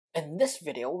In this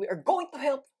video, we are going to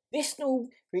help this noob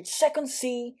reach second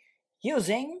C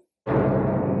using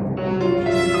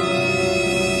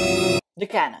the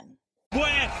cannon.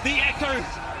 Where the echo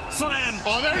slam.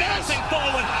 Oh, there it is. Bouncing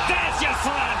forward. There's your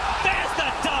slam. There's the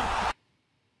dunk.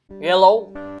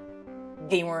 Hello,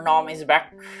 Gamer Nom is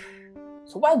back.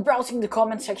 So while browsing the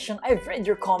comment section, I've read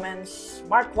your comments.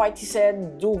 Mark Whitey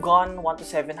said, do gun 1 to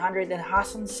 700, and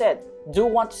Hassan said, do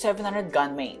 1 to 700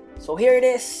 gun main. So here it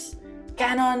is,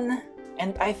 cannon.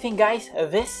 And I think guys,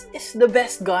 this is the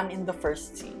best gun in the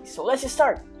first C. So let's just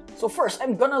start. So first,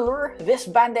 I'm gonna lure this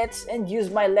bandits and use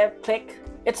my left click.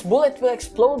 Its bullet will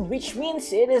explode, which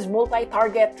means it is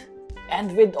multi-target.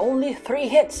 And with only 3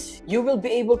 hits, you will be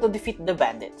able to defeat the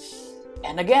bandits.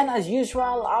 And again, as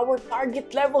usual, our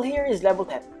target level here is level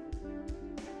 10.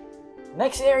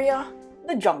 Next area,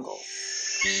 the jungle.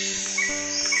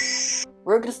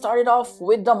 We're gonna start it off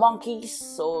with the monkeys.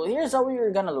 So here's how we're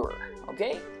gonna lure,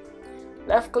 okay?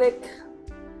 Left click,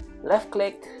 left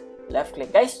click, left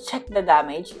click. Guys, check the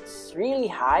damage. It's really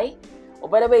high. Oh,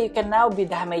 by the way, you can now be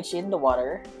damaged in the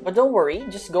water. But don't worry,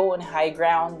 just go on high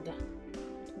ground.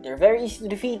 They're very easy to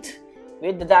defeat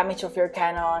with the damage of your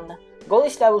cannon. Goal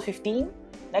is level 15.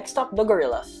 Next up, the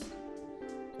gorillas.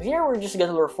 So here we're just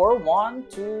gonna lure 4. 1,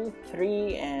 2,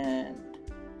 3, and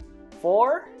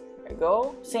 4. There you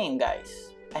go. Same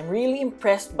guys. I'm really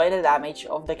impressed by the damage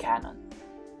of the cannon.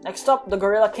 Next up, the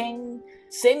Gorilla King.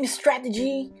 Same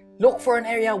strategy. Look for an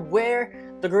area where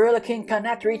the Gorilla King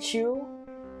cannot reach you.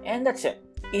 And that's it.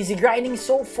 Easy grinding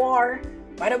so far.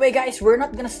 By the way guys, we're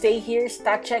not gonna stay here.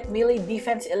 Stat check, melee,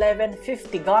 defense 11,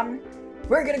 50 gun.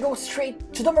 We're gonna go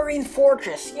straight to the Marine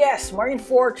Fortress. Yes, Marine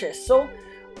Fortress. So,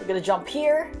 we're gonna jump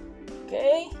here.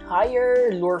 Okay,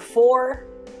 higher, lure 4.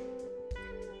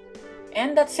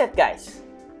 And that's it guys.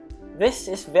 This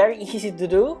is very easy to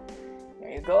do. There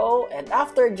you go. And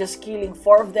after just killing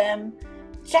 4 of them,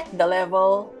 check the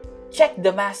level, check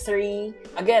the mastery.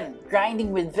 Again,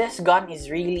 grinding with this gun is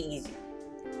really easy.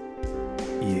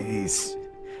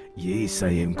 Yes, I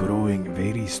am growing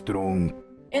very strong.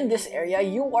 In this area,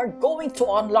 you are going to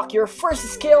unlock your first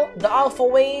skill, the Alpha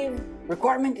Wave.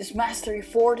 Requirement is Mastery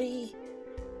 40.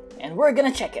 And we're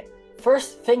gonna check it.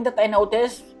 First thing that I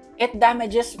noticed, it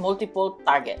damages multiple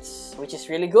targets, which is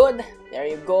really good. There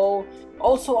you go.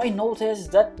 Also, I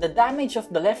noticed that the damage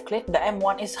of the left click, the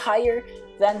M1, is higher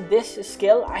than this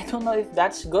skill. I don't know if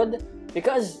that's good,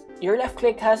 because your left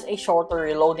click has a shorter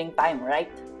reloading time,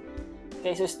 right?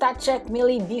 Okay, so stat check,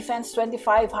 melee, defense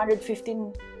 25,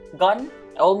 115 gun.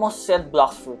 I almost said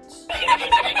Bloxfruits.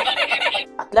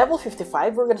 At level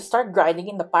 55, we're gonna start grinding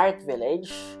in the pirate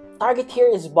village. Target here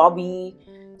is Bobby,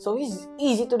 so he's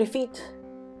easy to defeat.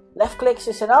 Left clicks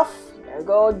is enough. There you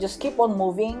go. Just keep on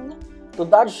moving to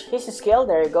dodge his skill.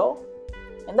 There you go.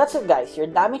 And that's it guys. Your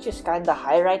damage is kinda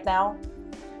high right now.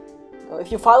 So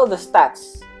if you follow the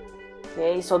stats.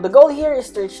 Okay, so the goal here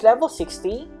is to reach level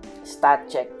 60. Stat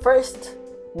check first.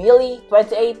 Melee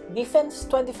 28, defense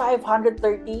 25,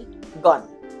 130, gun.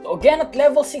 So again at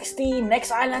level 60,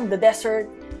 next island, the desert.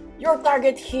 Your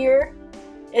target here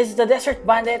is the desert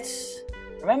bandits.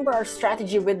 Remember our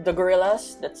strategy with the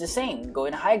gorillas? That's the same. Go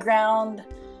in high ground,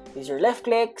 use your left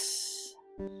clicks,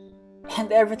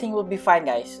 and everything will be fine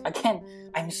guys. Again,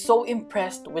 I'm so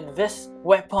impressed with this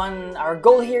weapon. Our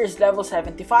goal here is level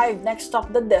 75. Next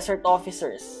up, the desert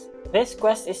officers. This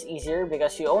quest is easier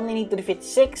because you only need to defeat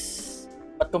 6.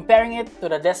 But comparing it to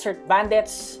the desert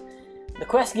bandits, the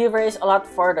quest giver is a lot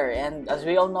further. And as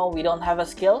we all know, we don't have a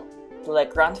skill to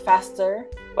like run faster.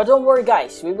 But don't worry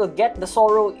guys, we will get the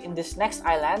Sorrow in this next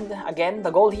island. Again,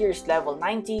 the goal here is level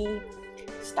 90.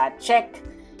 Stat check,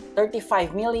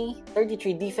 35 melee,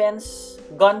 33 defense,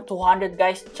 gun 200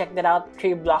 guys, check that out,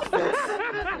 3 Bloxfruits.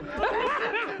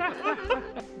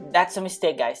 That's a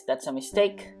mistake guys, that's a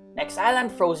mistake. Next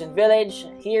island, Frozen Village.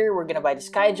 Here we're gonna buy the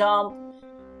Sky Jump,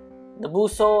 the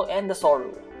Buso, and the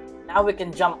Sorrow. Now we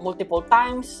can jump multiple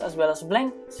times as well as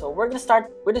blink. So we're gonna start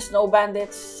with the Snow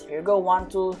Bandits. Here you go, 1,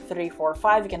 2, 3, 4,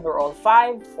 5. You can do all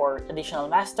 5 for additional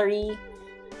mastery.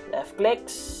 Left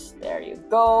clicks, there you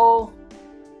go.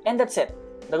 And that's it.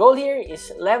 The goal here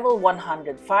is level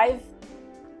 105.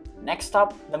 Next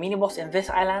up, the mini boss in this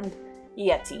island,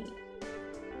 Yeti.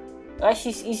 Guys,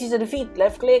 he's easy to defeat.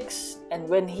 Left clicks, and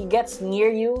when he gets near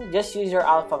you, just use your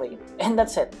Alpha Wave. And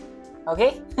that's it.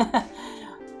 Okay?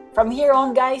 From here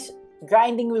on guys,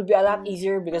 grinding will be a lot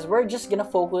easier because we're just gonna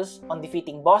focus on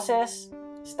defeating bosses.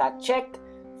 Stat check,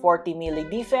 40 melee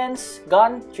defense,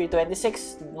 gun,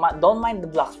 326, don't mind the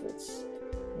Bloxfruits.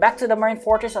 Back to the Marine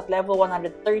Fortress at level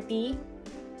 130.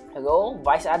 Go,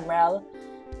 Vice Admiral.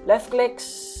 Left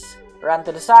clicks, run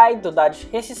to the side to dodge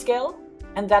his skill,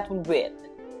 and that will be it.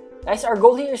 Guys, our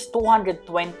goal here is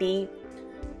 220.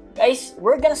 Guys,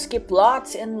 we're gonna skip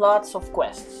lots and lots of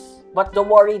quests. But don't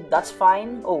worry, that's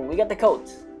fine. Oh, we got the code.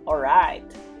 Alright.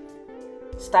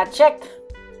 Stat check.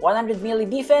 100 melee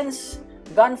defense.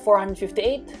 Gun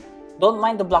 458. Don't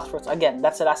mind the Bloxfruits. Again,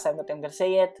 that's the last time that I'm gonna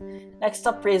say it. Next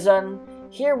up, prison.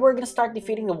 Here, we're gonna start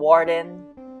defeating the warden.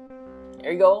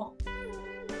 There you go.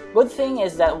 Good thing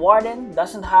is that warden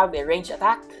doesn't have a range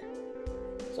attack.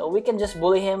 So we can just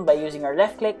bully him by using our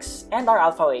left clicks and our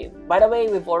alpha wave. By the way,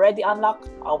 we've already unlocked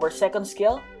our second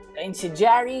skill, the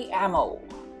incendiary ammo.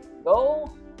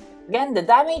 Go. Again, the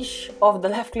damage of the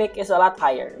left click is a lot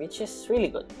higher, which is really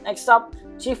good. Next up,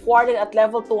 Chief Warden at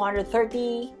level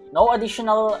 230. No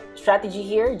additional strategy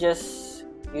here, just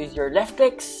use your left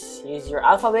clicks, use your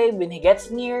alpha wave when he gets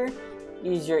near,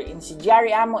 use your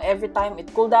incendiary ammo every time it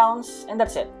cooldowns, and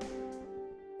that's it.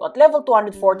 So at level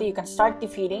 240, you can start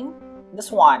defeating the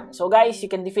Swan. So guys, you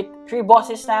can defeat 3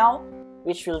 bosses now,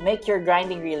 which will make your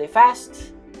grinding really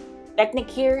fast. Technique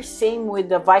here, same with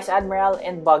the Vice Admiral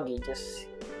and Buggy. Just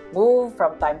move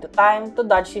from time to time to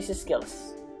dodge his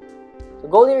skills. The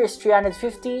goal here is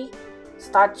 350.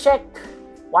 Stat check.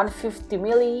 150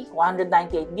 melee,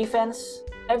 198 defense,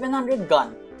 700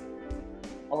 gun.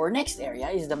 Our next area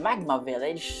is the Magma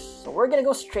Village. So we're gonna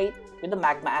go straight with the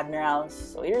Magma Admirals.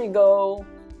 So here you go.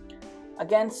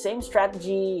 Again, same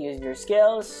strategy, use your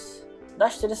skills,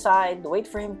 dash to the side, wait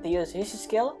for him to use his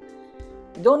skill.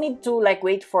 You don't need to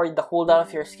wait for the cooldown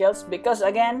of your skills because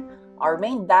again, our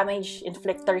main damage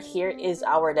inflictor here is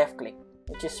our left click,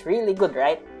 which is really good,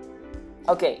 right?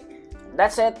 Okay,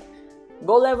 that's it.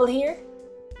 Goal level here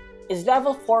is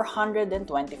level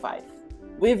 425.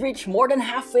 We've reached more than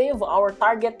halfway of our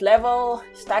target level.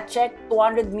 Stat check,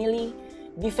 200 melee,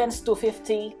 defense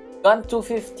 250, gun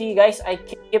 250. Guys, I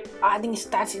keep adding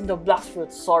stats in the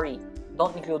Bloxfruits. Sorry,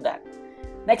 don't include that.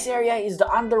 Next area is the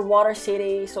underwater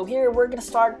city. So here we're gonna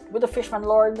start with the Fishman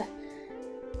Lord.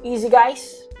 Easy,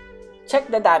 guys. Check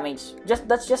the damage.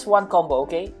 That's just one combo,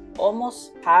 okay?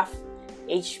 Almost half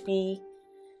HP.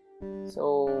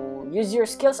 So use your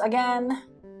skills again.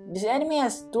 This enemy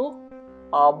has 2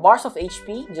 bars of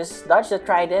HP. Just dodge the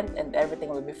trident and everything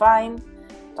will be fine.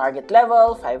 Target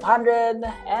level 500.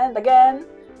 And again,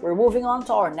 we're moving on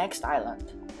to our next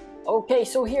island. Okay,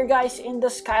 so here guys, in the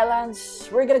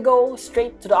Skylands, we're gonna go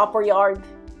straight to the upper yard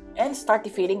and start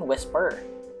defeating Whisper.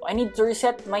 I need to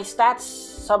reset my stats.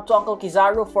 Sub to Uncle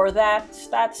Kizaru for that.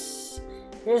 Stats.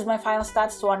 Here's my final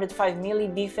stats. 205 melee,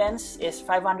 defense is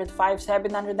 505,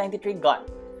 793 gun.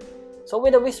 So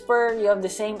with the Whisper, you have the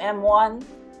same M1.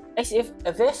 Guys, if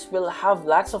this will have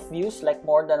lots of views, like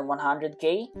more than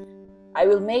 100k, I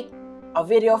will make a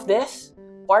video of this,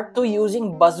 part 2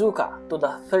 using bazooka to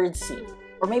the 3rd C.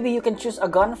 Or maybe you can choose a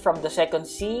gun from the 2nd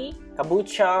C,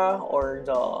 Kabucha, or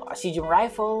the Asidium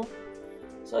rifle.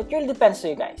 So it really depends to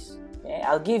you guys. Okay,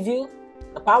 I'll give you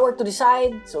the power to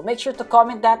decide, so make sure to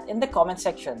comment that in the comment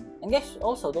section. And guys,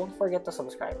 also don't forget to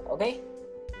subscribe, okay?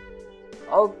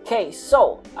 Okay,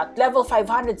 so at level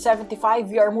 575,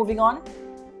 we are moving on.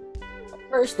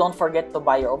 First, don't forget to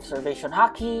buy your observation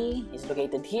hockey. It's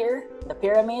located here, the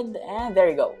pyramid, and there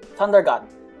you go, Thunder God.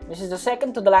 This is the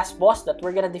second to the last boss that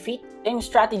we're gonna defeat. Same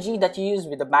strategy that you use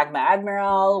with the Magma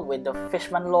Admiral, with the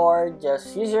Fishman Lord.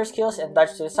 Just use your skills and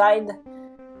dodge to the side.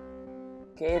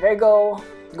 Okay, there you go.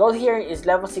 Goal here is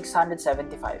level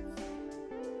 675.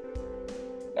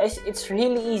 Guys, it's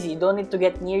really easy. You don't need to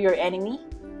get near your enemy.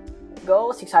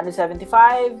 Go,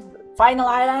 675. Final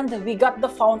island, we got the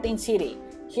Fountain City.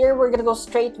 Here, we're gonna go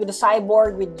straight with the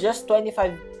Cyborg with just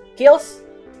 25 kills.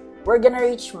 We're gonna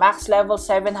reach max level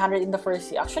 700 in the 1st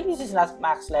C. Actually, this is not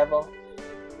max level.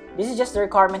 This is just the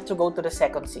requirement to go to the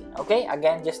 2nd C. Okay,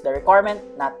 again, just the requirement,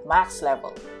 not max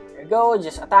level. There you go,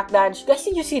 just attack dodge. Guys,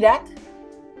 did you see that?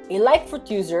 A light fruit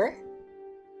user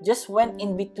just went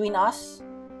in between us.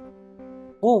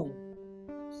 Boom.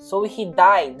 So he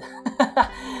died.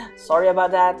 Sorry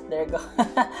about that. There you go.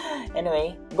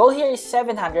 Anyway, goal here is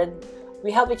 700.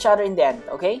 We help each other in the end,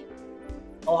 okay?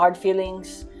 No hard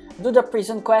feelings. Do the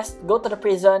prison quest. Go to the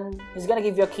prison. He's gonna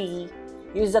give you a key.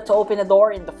 Use that to open a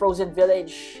door in the frozen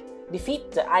village.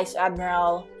 Defeat the Ice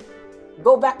Admiral.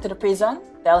 Go back to the prison.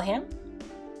 Tell him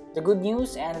the good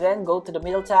news, and then go to the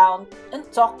middle town and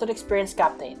talk to the experienced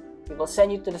captain. He will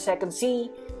send you to the 2nd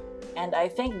C. And I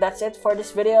think that's it for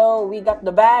this video. We got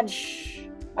the badge.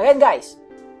 Again guys,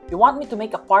 if you want me to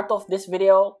make a part of this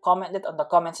video, comment it on the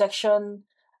comment section.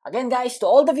 Again guys, to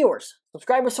all the viewers,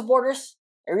 subscribers, supporters,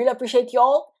 I really appreciate you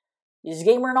all. This is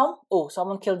Gamer Nom. Oh,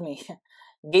 someone killed me.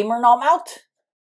 Gamer Nom out.